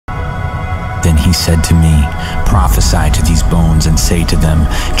he said to me, "Prophesy to these bones and say to them,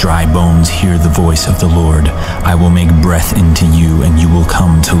 dry bones, hear the voice of the Lord. I will make breath into you, and you will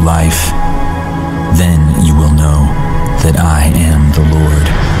come to life. Then you will know that I am the Lord."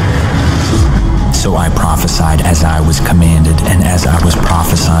 So I prophesied as I was commanded, and as I was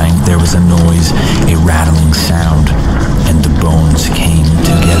prophesying, there was a noise, a rattling sound, and the bones came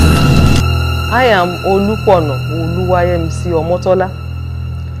together. I am Olupona Omotola,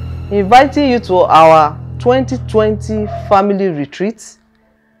 inviting you to our 2020 family retreat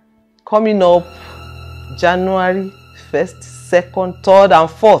coming up January 1st, 2nd, 3rd, and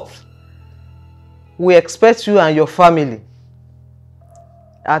 4th. We expect you and your family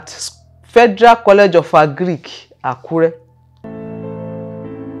at Federal College of Agric, Akure.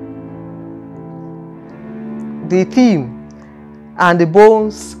 The theme, "And the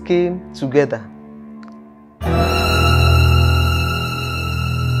bones came together."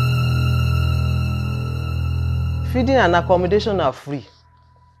 Feeding and accommodation are free.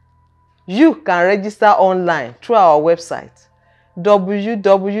 You can register online through our website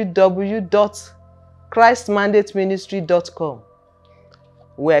www.christmandateministry.com.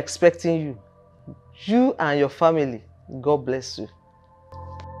 We're expecting you. You and your family. God bless you.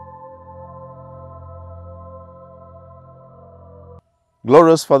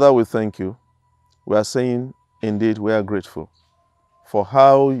 Glorious Father, we thank you. We are saying, indeed, we are grateful for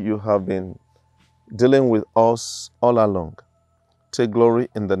how you have been dealing with us all along. Take glory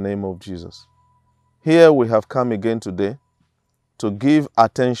in the name of Jesus. Here we have come again today to give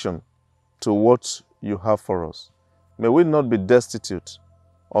attention to what you have for us. May we not be destitute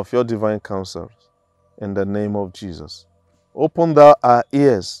of your divine counsels in the name of Jesus. Open thou our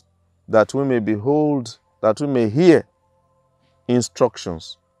ears that we may behold, that we may hear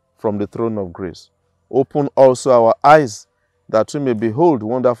instructions from the throne of grace. Open also our eyes that we may behold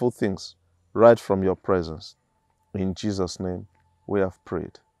wonderful things right from your presence. In Jesus' name we have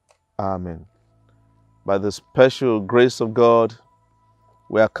prayed. Amen. By the special grace of God,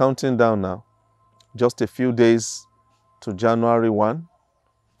 we are counting down now, just a few days to January 1,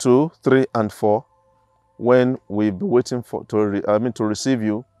 2, 3, and 4, when we'll be waiting to receive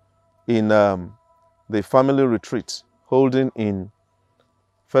you in the family retreat holding in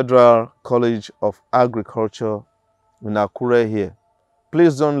Federal College of Agriculture in Akure here.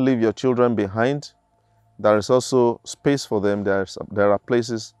 Please don't leave your children behind. There is also space for them. There are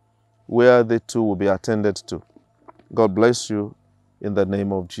places where they too will be attended to. God bless you in the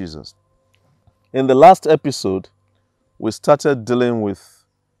name of Jesus. In the last episode, we started dealing with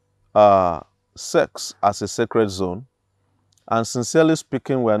sex as a sacred zone. And sincerely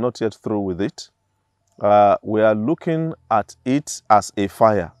speaking, we are not yet through with it. We are looking at it as a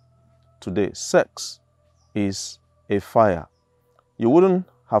fire today. Sex is a fire. You wouldn't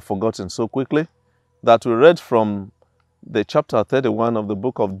have forgotten so quickly that we read from the chapter 31 of the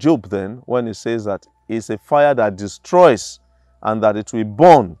book of Job then, when it says that it's a fire that destroys and that it will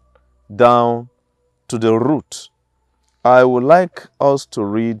burn down to the root. I would like us to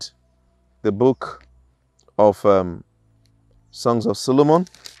read the book of Songs of Solomon,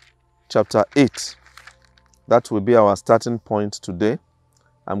 chapter 8. That will be our starting point today.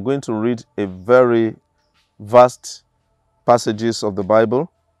 I'm going to read a very vast passages of the Bible.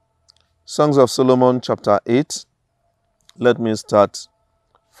 Songs of Solomon, chapter 8. Let me start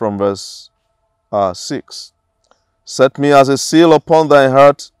from verse 6. Set me as a seal upon thy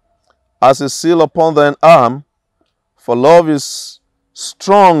heart, as a seal upon thine arm, for love is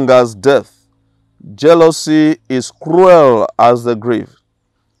strong as death. Jealousy is cruel as the grave.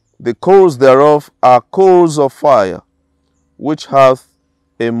 The coals thereof are coals of fire, which hath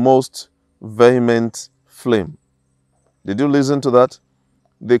a most vehement flame. Did you listen to that?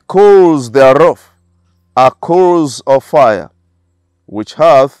 The coals thereof are coals of fire, which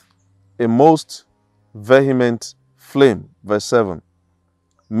hath a most vehement flame. Verse 7.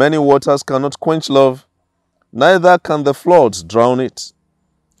 Many waters cannot quench love, neither can the floods drown it.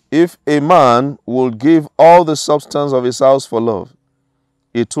 If a man will give all the substance of his house for love,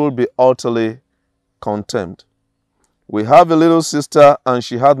 it will be utterly contemned. We have a little sister, and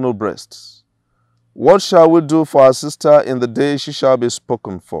she had no breasts. What shall we do for our sister in the day she shall be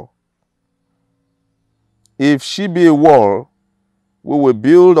spoken for? If she be a wall, we will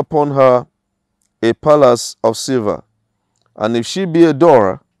build upon her a palace of silver. And if she be a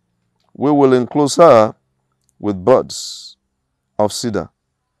door, we will enclose her with buds of cedar.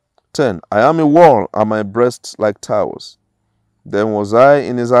 10. I am a wall, and my breasts like towers. Then was I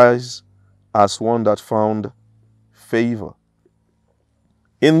in his eyes as one that found favor.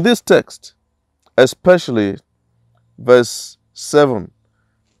 In this text, especially verse 7,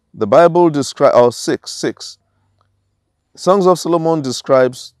 The Bible describes, or 6. Songs of Solomon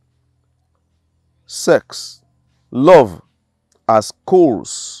describes sex, love, as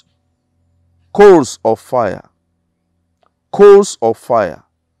coals of fire. Coals of fire.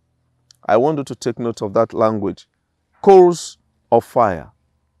 I want you to take note of that language. Coals of fire.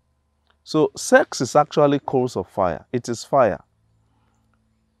 So sex is actually coals of fire. It is fire.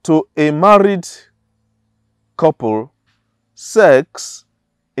 To a married couple, sex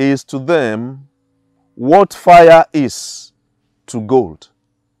is to them what fire is to gold.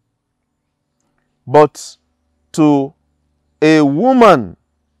 But to a woman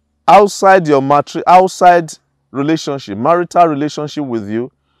outside your outside relationship, marital relationship with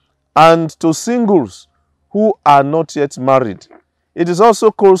you, and to singles who are not yet married, it is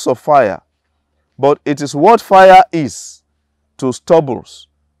also coals of fire. But it is what fire is to stubbles,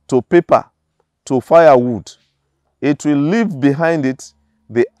 to paper, to firewood. It will leave behind it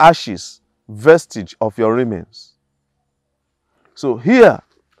the ashes, vestige of your remains. So here,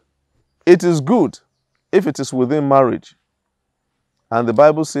 it is good if it is within marriage. And the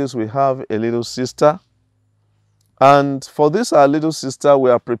Bible says we have a little sister. And for this our little sister, we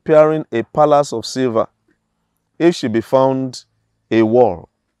are preparing a palace of silver, if she be found a wall.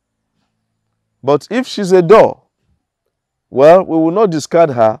 But if she's a door, well, we will not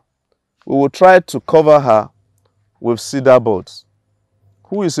discard her. We will try to cover her with cedar boards.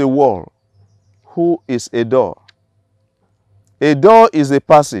 Who is a wall? Who is a door? A door is a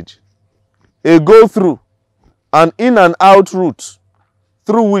passage, a go-through, an in and out route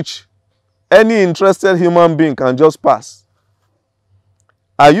through which any interested human being can just pass.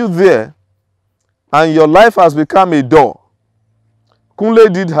 Are you there? And your life has become a door.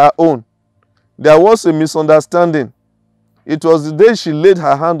 Kunle did her own. There was a misunderstanding. It was the day she laid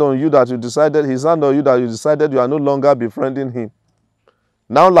her hand on you that you decided, his hand on you, that you decided you are no longer befriending him.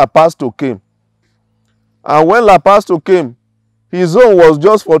 Now Lapasto came. And when Lapasto came, his own was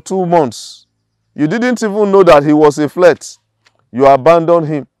just for 2 months. You didn't even know that he was a flirt. You abandoned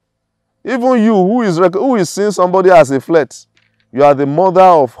him. Even you, who is seeing somebody as a flirt, you are the mother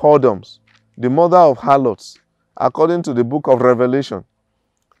of whoredoms, the mother of harlots, according to the book of Revelation.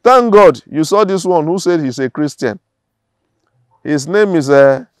 Thank God you saw this one who said he's a Christian. His name is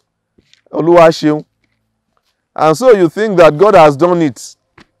Oluwaseun. And so you think that God has done it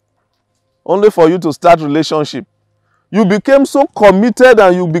only for you to start relationship. You became so committed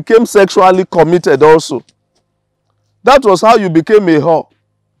and you became sexually committed also. That was how you became a whore.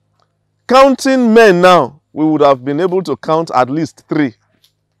 Counting men now, we would have been able to count at least 3.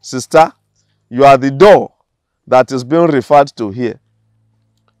 Sister, you are the door that is being referred to here.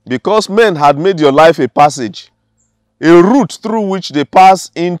 Because men had made your life a passage, a route through which they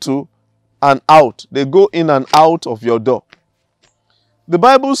pass into and out. They go in and out of your door. The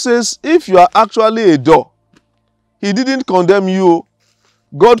Bible says if you are actually a door, he didn't condemn you.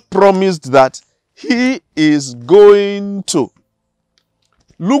 God promised that he is going to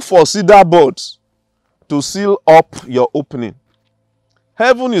look for cedar boards to seal up your opening.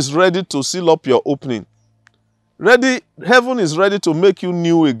 Heaven is ready to seal up your opening. Heaven is ready to make you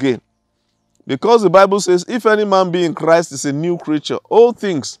new again. Because the Bible says, if any man be in Christ is a new creature, all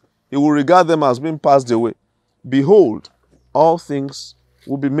things, he will regard them as being passed away. Behold, all things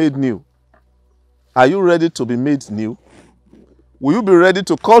will be made new. Are you ready to be made new? Will you be ready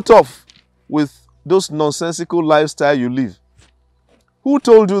to cut off with those nonsensical lifestyle you live? Who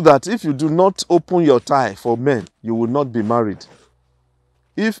told you that if you do not open your tie for men, you will not be married?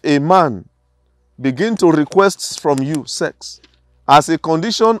 If a man begin to request from you sex as a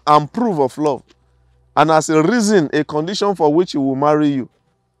condition and proof of love, and as a reason, a condition for which he will marry you,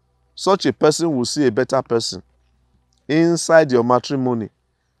 such a person will see a better person inside your matrimony.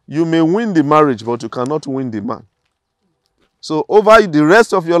 You may win the marriage, but you cannot win the man. So over the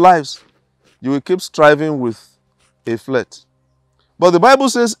rest of your lives, you will keep striving with a flirt. But the Bible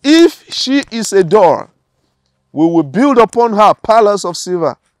says, if she is a door, we will build upon her palace of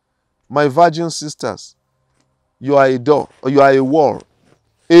silver. My virgin sisters, you are a door, or you are a wall.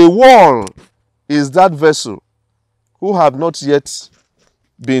 A wall is that vessel who have not yet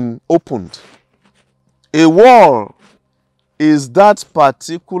been opened. A wall is that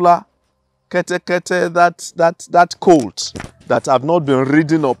particular kete, that colt that have not been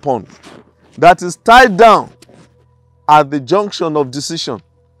ridden upon, that is tied down at the junction of decision,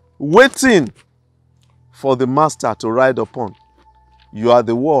 waiting for the master to ride upon. You are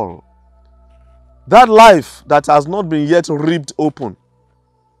the wall. That life that has not been yet ripped open.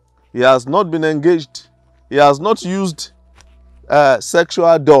 He has not been engaged. He has not used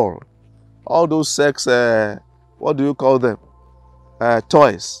sexual door. All those sex, what do you call them?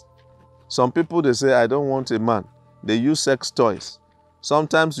 toys. Some people, they say, I don't want a man. They use sex toys.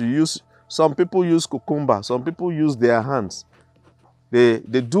 Sometimes some people use cucumber. Some people use their hands. They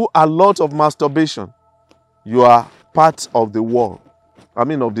do a lot of masturbation. You are part of the wall. I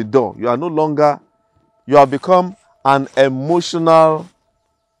mean of the door. You are no longer, you have become an emotional,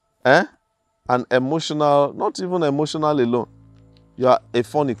 not even emotional alone. You are a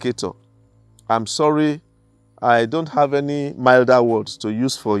fornicator. I'm sorry, I don't have any milder words to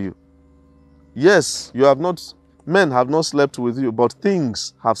use for you. Yes, men have not slept with you, but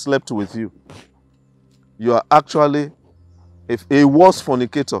things have slept with you. You are actually a worse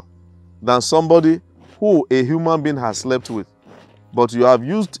fornicator than somebody who a human being has slept with. But you have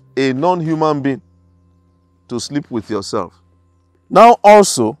used a non-human being to sleep with yourself. Now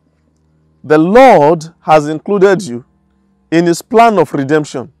also, the Lord has included you in His plan of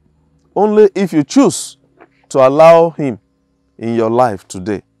redemption only if you choose to allow Him in your life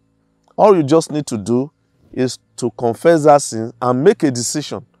today. All you just need to do is to confess that sin and make a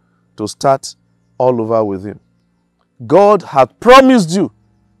decision to start all over with Him. God had promised you,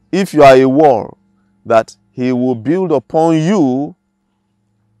 if you are a wall, that He will build upon you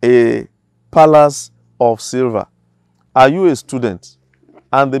a palace of silver. Are you a student?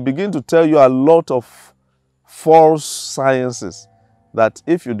 And they begin to tell you a lot of false sciences that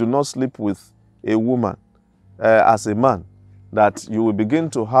if you do not sleep with a woman as a man, that you will begin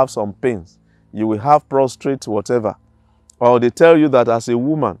to have some pains. You will have prostrate whatever. Or they tell you that as a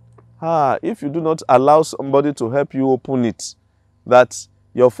woman, if you do not allow somebody to help you open it, that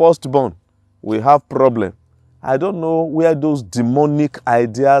your firstborn will have problem. I don't know where those demonic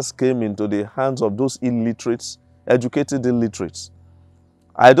ideas came into the hands of those illiterates, educated illiterates.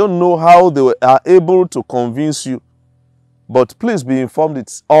 I don't know how they are able to convince you, but please be informed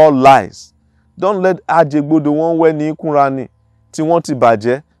it's all lies. Don't let Ajegbo the one when ni kunrani ti wọ́n ti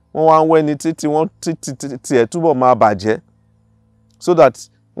bàjẹ́, wọ́n wá when ni ti wọ́n ti túbọ̀ máa bàjẹ́, so that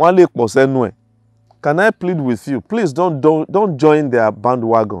wọ́n lè pọ̀ sẹ́nu ẹ̀. Can I plead with you? Please don't join their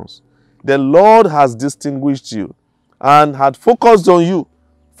bandwagons. The Lord has distinguished you and had focused on you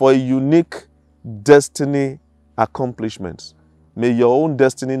for a unique destiny accomplishment. May your own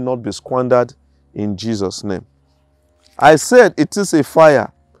destiny not be squandered in Jesus' name. I said it is a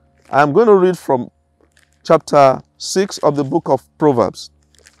fire. I'm going to read from chapter 6 of the book of Proverbs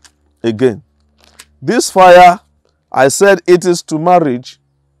again. This fire, I said it is to marriage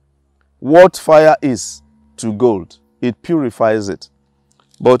what fire is to gold. It purifies it.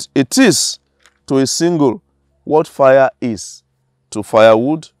 But it is to a single what fire is to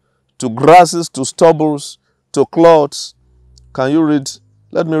firewood, to grasses, to stubbles, to cloths. Can you read?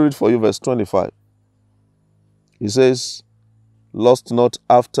 Let me read for you verse 25. He says, lust not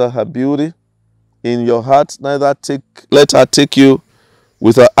after her beauty in your heart, neither let her take you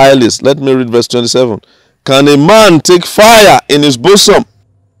with her eyelids. Let me read verse 27. Can a man take fire in his bosom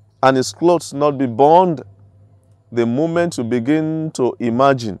and his clothes not be burned? The moment you begin to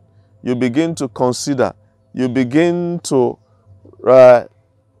imagine, you begin to consider, you begin to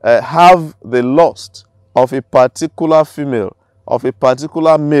have the lust of a particular female, of a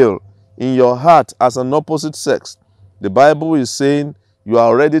particular male in your heart as an opposite sex, the Bible is saying you are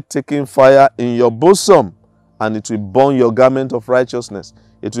already taking fire in your bosom, and it will burn your garment of righteousness.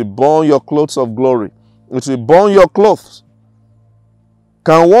 It will burn your clothes of glory. It will burn your clothes.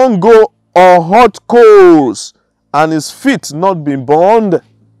 Can one go on hot coals and his feet not be burned?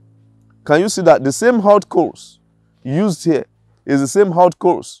 Can you see that the same hot coals used here is the same hot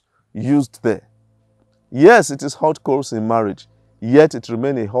coals used there? Yes, it is hot coals in marriage, yet it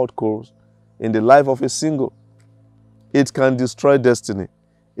remains a hot coals in the life of a single. It can destroy destiny.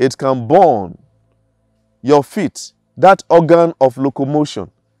 It can burn your feet, that organ of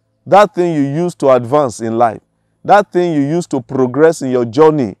locomotion, that thing you use to advance in life, that thing you use to progress in your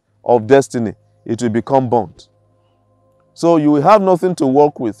journey of destiny. It will become burnt. So you will have nothing to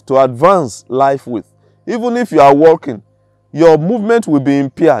work with, to advance life with. Even if you are walking, your movement will be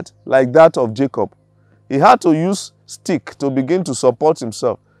impaired like that of Jacob. He had to use stick to begin to support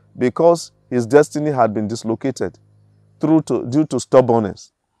himself because his destiny had been dislocated due to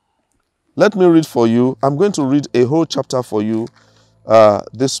stubbornness. Let me read for you. I'm going to read a whole chapter for you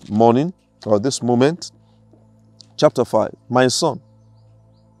this morning or this moment. Chapter 5. My son,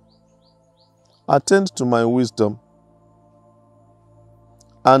 attend to my wisdom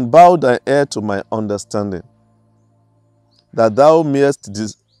and bow thy ear to my understanding, that thou mayest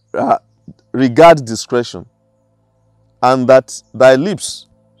regard discretion, and that thy lips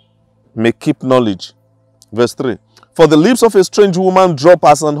may keep knowledge. Verse 3. For the lips of a strange woman drop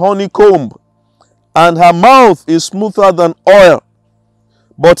as an honeycomb, and her mouth is smoother than oil.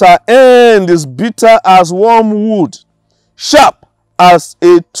 but her end is bitter as wormwood, sharp as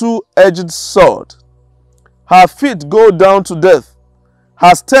a two-edged sword. Her feet go down to death,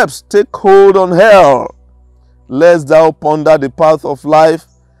 her steps take hold on hell. Lest thou ponder the path of life,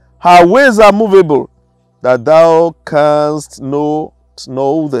 her ways are movable, that thou canst know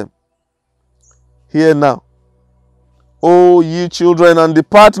them. Hear now, O ye children, and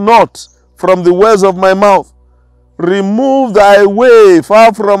depart not from the words of my mouth. Remove thy way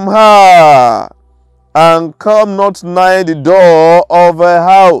far from her, and come not nigh the door of her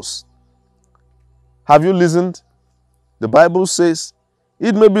house. Have you listened? The Bible says,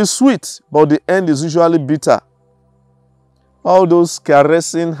 it may be sweet, but the end is usually bitter. All those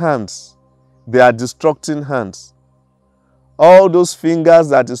caressing hands, they are destructing hands. All those fingers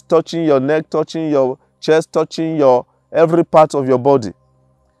that is touching your neck, touching your chest, touching your every part of your body,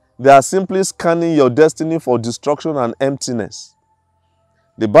 they are simply scanning your destiny for destruction and emptiness.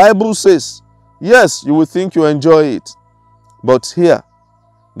 The Bible says, yes, you will think you enjoy it, but hear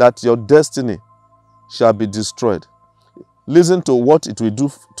that your destiny shall be destroyed. Listen to what it will do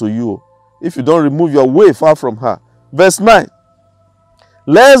to you if you don't remove your way far from her. Verse 9.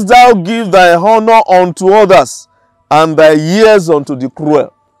 Lest thou give thy honor unto others, and thy years unto the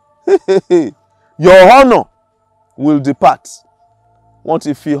cruel. Your honor will depart. Want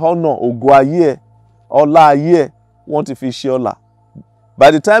if you honor ogwaye, ola ye, want if you shiola.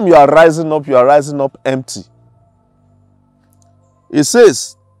 By the time you are rising up empty. It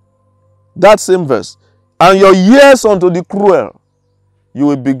says, that same verse, and your years unto the cruel, you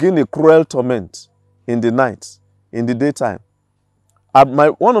will begin a cruel torment in the night, in the daytime.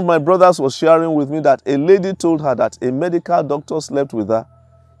 One of my brothers was sharing with me that a lady told her that a medical doctor slept with her.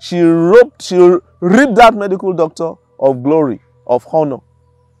 She ripped that medical doctor of glory, of honor.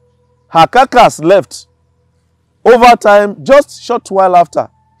 Her carcass left. Over time, just short while after,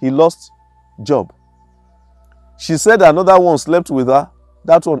 he lost job. She said another one slept with her.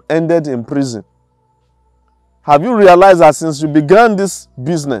 That one ended in prison. Have you realized that since you began this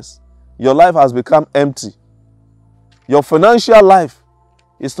business, your life has become empty? Your financial life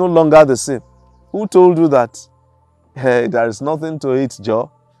is no longer the same. Who told you that? Hey, there is nothing to it,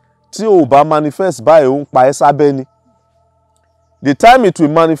 Joe. Tí o bá manifest by òun pa ẹ́ sábẹ́ ni. The time it will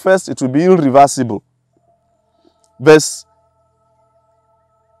manifest, it will be irreversible. Verse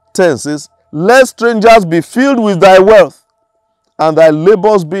 10 says, let strangers be filled with thy wealth, and thy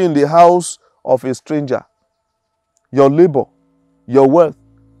labors be in the house of a stranger. Your labor, your wealth,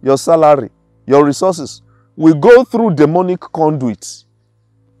 your salary, your resources will go through demonic conduits.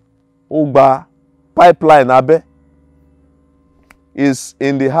 Ogba pipeline abe is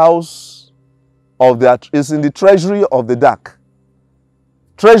in the house of is in the treasury of the dark.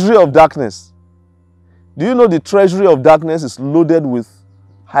 Treasury of darkness. Do you know the treasury of darkness is loaded with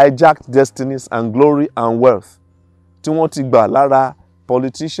hijacked destinies and glory and wealth? Tí wọ́n ti gbà lára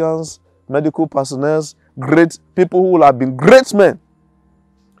politicians, medical personnel, great people who will have been great men.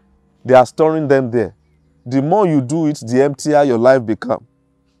 They are storing them there. The more you do it, the emptier your life becomes.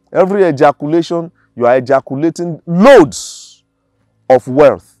 Every ejaculation, you are ejaculating loads of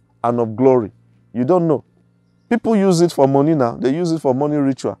wealth and of glory. You don't know. People use it for money now. They use it for money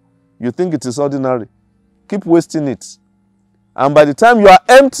ritual. You think it is ordinary. Keep wasting it. And by the time you are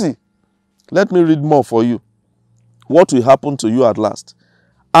empty, let me read more for you. What will happen to you at last?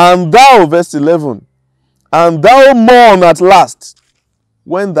 And thou, verse 11, and thou mourn at last,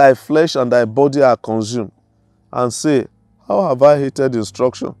 when thy flesh and thy body are consumed, and say, how have I hated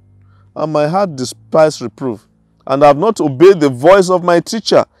instruction, and my heart despised reproof, and have not obeyed the voice of my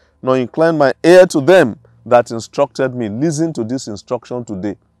teacher, nor inclined my ear to them that instructed me. Listen to this instruction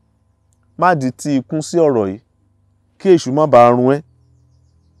today. Má di tí ikún sí ọ̀rọ̀ yìí, kí èṣù má bàa run ẹ́.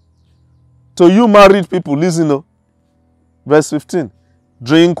 To you married people, listen o. Verse 15.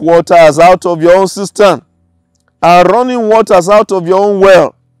 Drink waters out of your own cistern, and running waters out of your own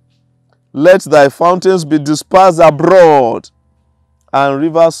well. Let thy fountains be dispersed abroad, and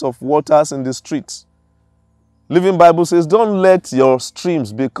rivers of waters in the streets. Living Bible says, don't let your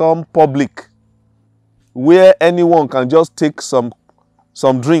streams become public, where anyone can just take some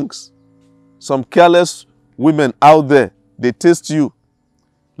drinks. Some careless women out there, they taste you.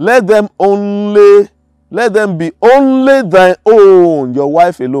 Let them be only thy own, your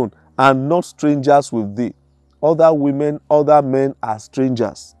wife alone, and not strangers with thee. Other women, other men are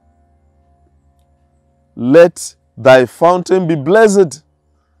strangers. Let thy fountain be blessed,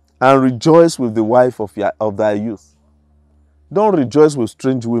 and rejoice with the wife of thy youth. Don't rejoice with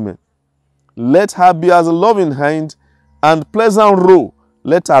strange women. Let her be as a loving hind and pleasant roe.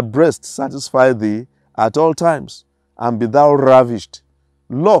 Let her breast satisfy thee at all times, and be thou ravished.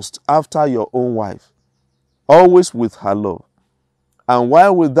 lust after your own wife, always with her love. And why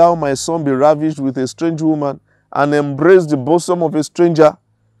wilt thou, my son, be ravished with a strange woman, and embrace the bosom of a stranger?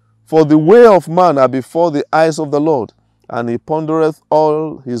 For the way of man are before the eyes of the Lord, and he pondereth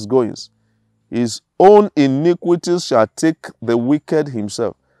all his goings. His own iniquities shall take the wicked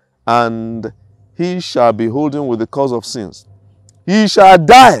himself, and he shall be holden with the cause of sins. He shall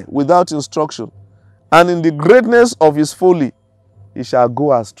die without instruction, and in the greatness of his folly he shall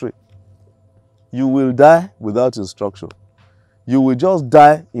go astray. You will die without instruction. You will just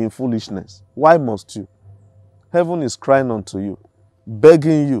die in foolishness. Why must you? Heaven is crying unto you,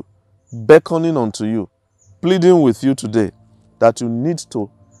 begging you, beckoning unto you, pleading with you today that you need to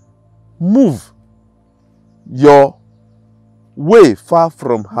move your way far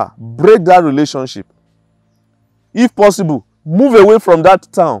from her. Break that relationship. If possible, move away from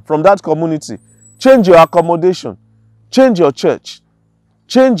that town, from that community. Change your accommodation. Change your church.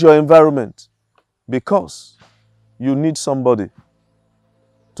 Change your environment. Because you need somebody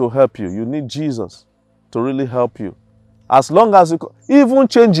to help you. You need Jesus to really help you. As long as you even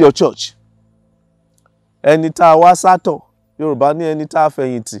change your church. Ẹni tá wá sátọ̀, Yorùbá ní ẹni tá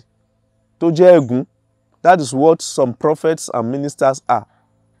fẹ̀yìntì, tó jẹ́ ègún. That is what some prophets and ministers are.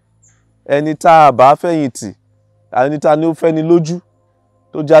 Ẹni tá bá fẹ̀yìntì, ẹni tá ní ó fẹ́ni lójú,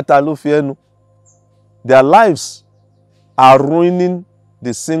 tó játa ló fi ẹnu. Their lives are ruining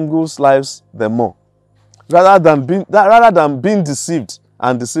the singles' lives the more. Rather than being deceived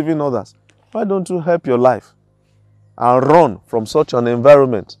and deceiving others, why don't you help your life and run from such an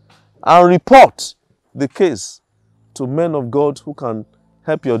environment and report the case to men of God who can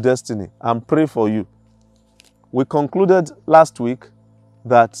help your destiny and pray for you? We concluded last week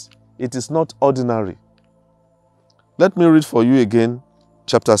that it is not ordinary. Let me read for you again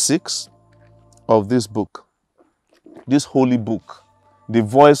chapter 6 of this book, this holy book, the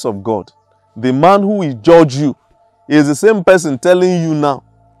voice of God. The man who will judge you is the same person telling you now.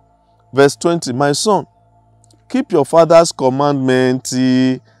 Verse 20, my son, keep your father's commandment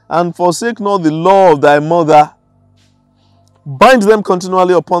and forsake not the law of thy mother. Bind them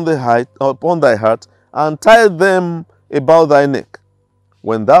continually upon thy heart, and tie them about thy neck.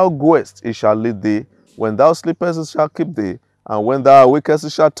 When thou goest, it shall lead thee. When thou sleepest, it shall keep thee. And when thou awakest,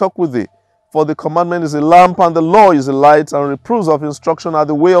 it shall talk with thee. For the commandment is a lamp, and the law is a light, and reproofs of instruction are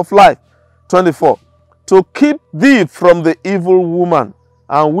the way of life. 24. To keep thee from the evil woman,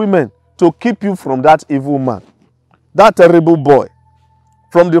 and women, to keep you from that evil man, that terrible boy,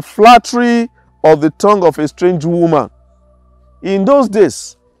 from the flattery of the tongue of a strange woman. In those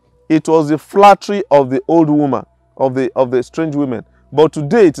days, it was the flattery of the old woman, of the strange women. But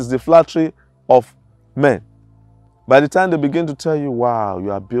today, it is the flattery of men. By the time they begin to tell you, wow,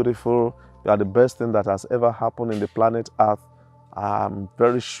 you are beautiful, you are the best thing that has ever happened in the planet Earth, I'm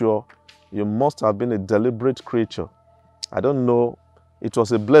very sure you must have been a deliberate creature. I don't know. It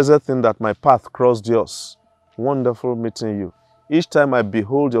was a blessed thing that my path crossed yours. Wonderful meeting you. Each time I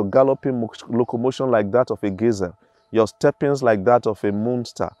behold your galloping locomotion like that of a gazelle, your steppings like that of a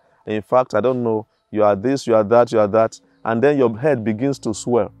moonstar. In fact, I don't know, you are this, you are that, you are that, and then your head begins to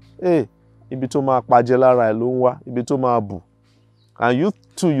swell. Hey, ibi tó máa pàjẹ́ lára ẹ̀ ló ń wá, ibi tó máa bù. And you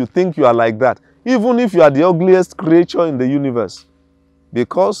too, you think you are like that, even if you are the ugliest creature in the universe,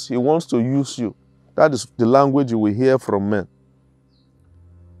 because he wants to use you. That is the language you will hear from men.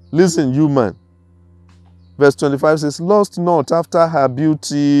 Listen, you man. Verse 25 says, lust not after her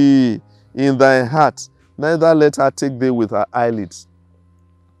beauty in thy heart, neither let her take thee with her eyelids.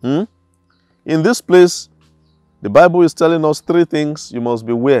 In this place, the Bible is telling us three things you must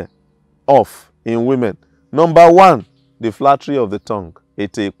beware of in women. Number one, the flattery of the tongue.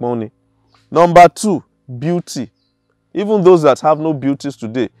 Number two, beauty. Even those that have no beauties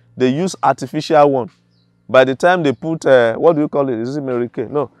today, they use artificial one. By the time they put, what do you call it? Is it Mary Kay?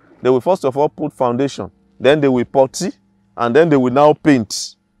 No. They will first of all put foundation. Then they will putty. And then they will now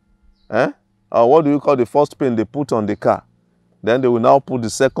paint. Or what do you call the first paint they put on the car? Then they will now put the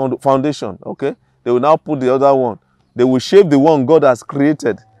second foundation. Okay? They will now put the other one. They will shape the one God has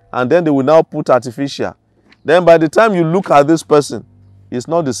created. And then they will now put artificial. Then by the time you look at this person, it's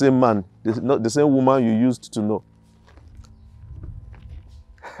not the same man. It's not the same woman you used to know.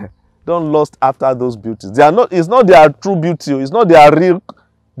 Don't lust after those beauties. They are not. It's not their true beauty. It's not their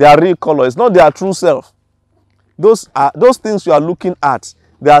real color. It's not their true self. Those things you are looking at.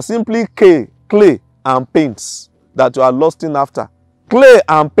 They are simply clay and paints that you are lusting after. Clay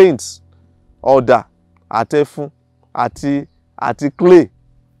and paints. Order, atefun, ati clay.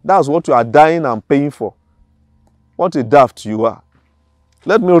 That's what you are dying and paying for. What a daft you are.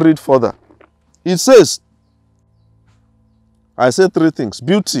 Let me read further. It says, I say three things.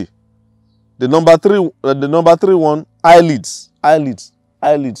 Beauty. The number three one, eyelids. Eyelids.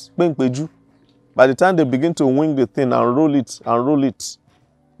 Eyelids. By the time they begin to wing the thing and roll it,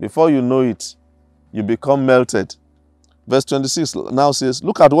 before you know it, you become melted. Verse 26 now says,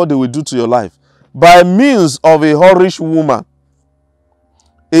 look at what they will do to your life. By means of a whorish woman,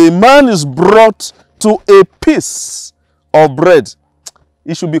 a man is brought to a piece of bread.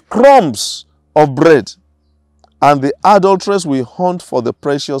 It should be crumbs of bread. And the adulteress will hunt for the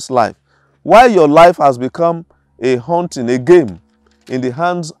precious life. Why your life has become a hunting, a game in the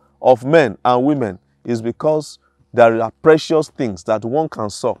hands of men and women is because there are precious things that one can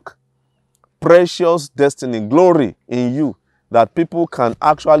suck. Precious destiny, glory in you that people can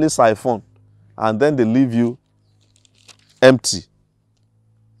actually siphon, and then they leave you empty.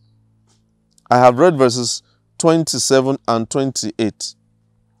 I have read verses 27 and 28.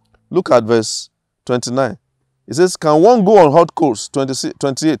 Look at verse 29. It says, can one go on hot coals?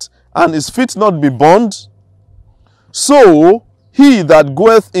 28. And his feet not be burned? So he that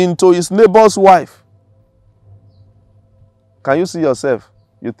goeth into his neighbor's wife. Can you see yourself?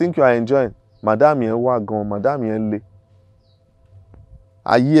 You think you are enjoying? Madam yen wa gan, madam yen le.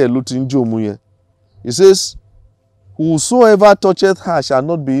 Aye lutin jomu yen. He says, whosoever toucheth her shall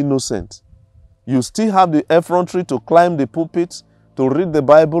not be innocent. You still have the effrontery to climb the pulpit, to read the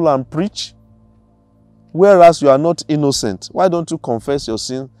Bible and preach, whereas you are not innocent. Why don't you confess your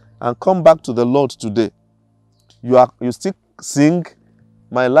sin and come back to the Lord today? You still sing.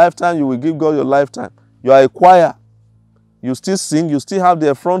 My lifetime, you will give God your lifetime. You are a choir. You still sing. You still have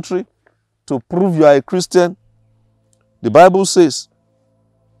the effrontery to prove you are a Christian. The Bible says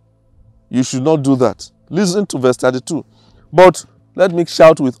you should not do that. Listen to verse 32. But let me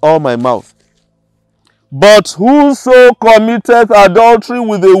shout with all my mouth. But whoso committeth adultery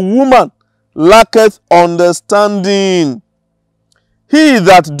with a woman lacketh understanding. He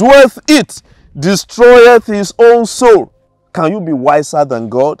that doeth it destroyeth his own soul. Can you be wiser than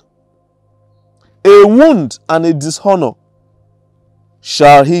God? A wound and a dishonor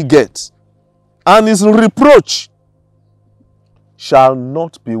shall he get, and his reproach shall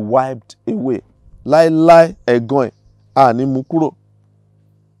not be wiped away. Lai egoin ani mukuro.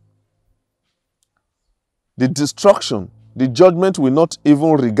 The destruction, the judgment will not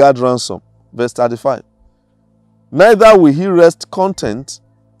even regard ransom. Verse 35. Neither will he rest content,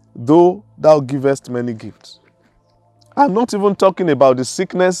 though thou givest many gifts. I'm not even talking about the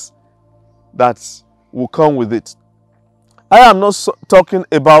sickness that will come with it. I am not talking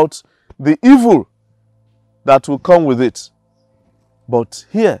about the evil that will come with it. But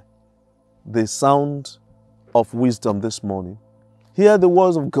hear the sound of wisdom this morning. Hear the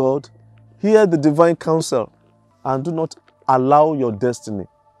words of God. Hear the divine counsel, and do not allow your destiny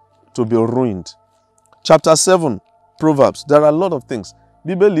to be ruined. Chapter 7, Proverbs. There are a lot of things.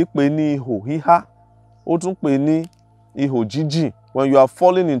 Bíbélì pè ní ihò híhá, ó tún pè ní ihò jíjìn. When you are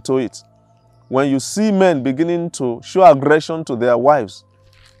falling into it, when you see men beginning to show aggression to their wives,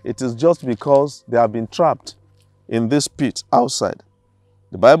 it is just because they have been trapped in this pit outside.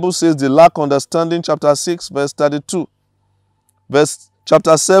 The Bible says they lack understanding, chapter 6, verse 32.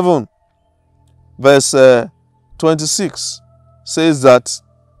 Chapter 7, verse 26 says that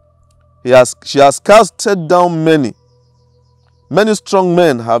she has casted down many. Many strong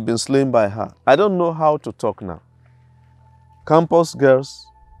men have been slain by her. I don't know how to talk now. Campus girls,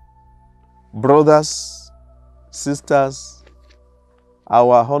 brothers, sisters,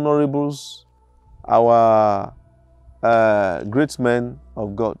 our honorables, our great men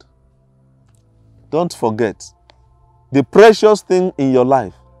of God. Don't forget, the precious thing in your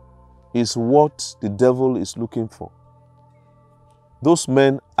life is what the devil is looking for. Those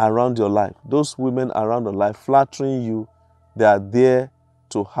men around your life, those women around your life flattering you, they are there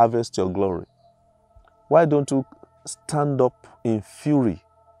to harvest your glory. Why don't you stand up in fury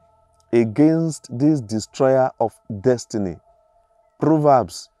against this destroyer of destiny?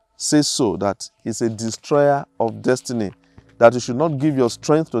 Proverbs says so, that it's a destroyer of destiny, that you should not give your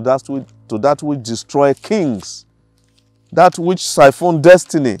strength to that which destroy kings, that which siphon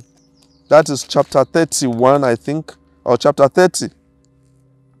destiny. That is chapter 31, I think, or chapter 30.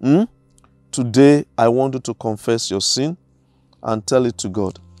 Today, I want you to confess your sin and tell it to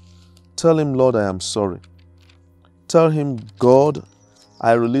God. Tell him, Lord, I am sorry. Tell him, God,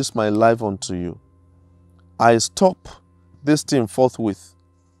 I release my life unto you. I stop this thing forthwith.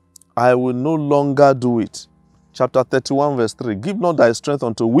 I will no longer do it. Chapter 31, verse 3. Give not thy strength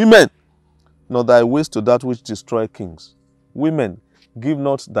unto women, nor thy waist to that which destroy kings. Women, give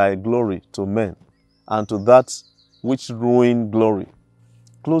not thy glory to men, and to that which ruin glory.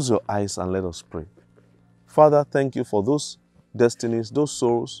 Close your eyes and let us pray. Father, thank you for those destinies, those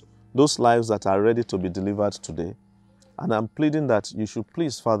souls, those lives that are ready to be delivered today. And I'm pleading that you should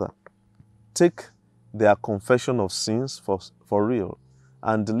please, Father, take their confession of sins for real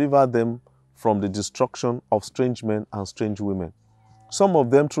and deliver them from the destruction of strange men and strange women. Some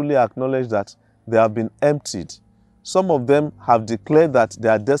of them truly acknowledge that they have been emptied. Some of them have declared that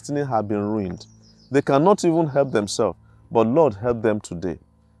their destiny has been ruined. They cannot even help themselves, but Lord, help them today.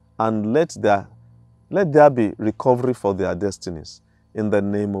 And let there be recovery for their destinies in the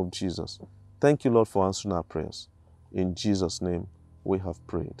name of Jesus. Thank you, Lord, for answering our prayers. In Jesus' name we have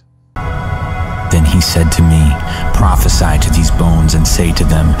prayed. Then he said to me, prophesy to these bones and say to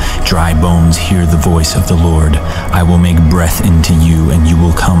them, dry bones, hear the voice of the Lord. I will make breath into you and you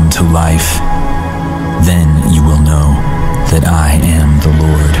will come to life. Then you will know that I am the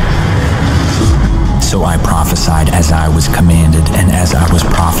Lord. So I prophesied as I was commanded, and as I was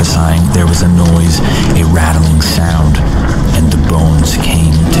prophesying, there was a noise, a rattling sound, and the bones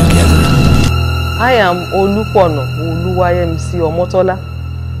came together. I am Olupona Omotola,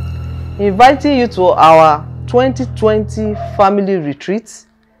 inviting you to our 2020 family retreat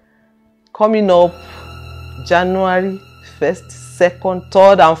coming up January 1st, 2nd,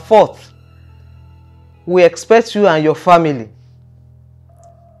 3rd, and 4th. We expect you and your family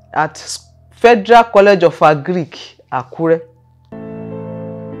at Federal College of Agric, Akure.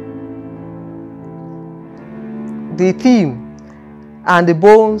 The theme, and the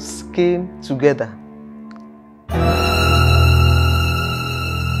bones came together.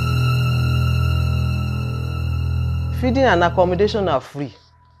 Feeding and accommodation are free.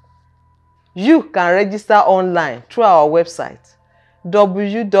 You can register online through our website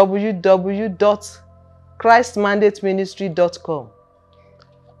www.christmandateministry.com.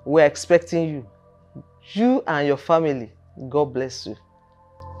 We're expecting you. You and your family. God bless you.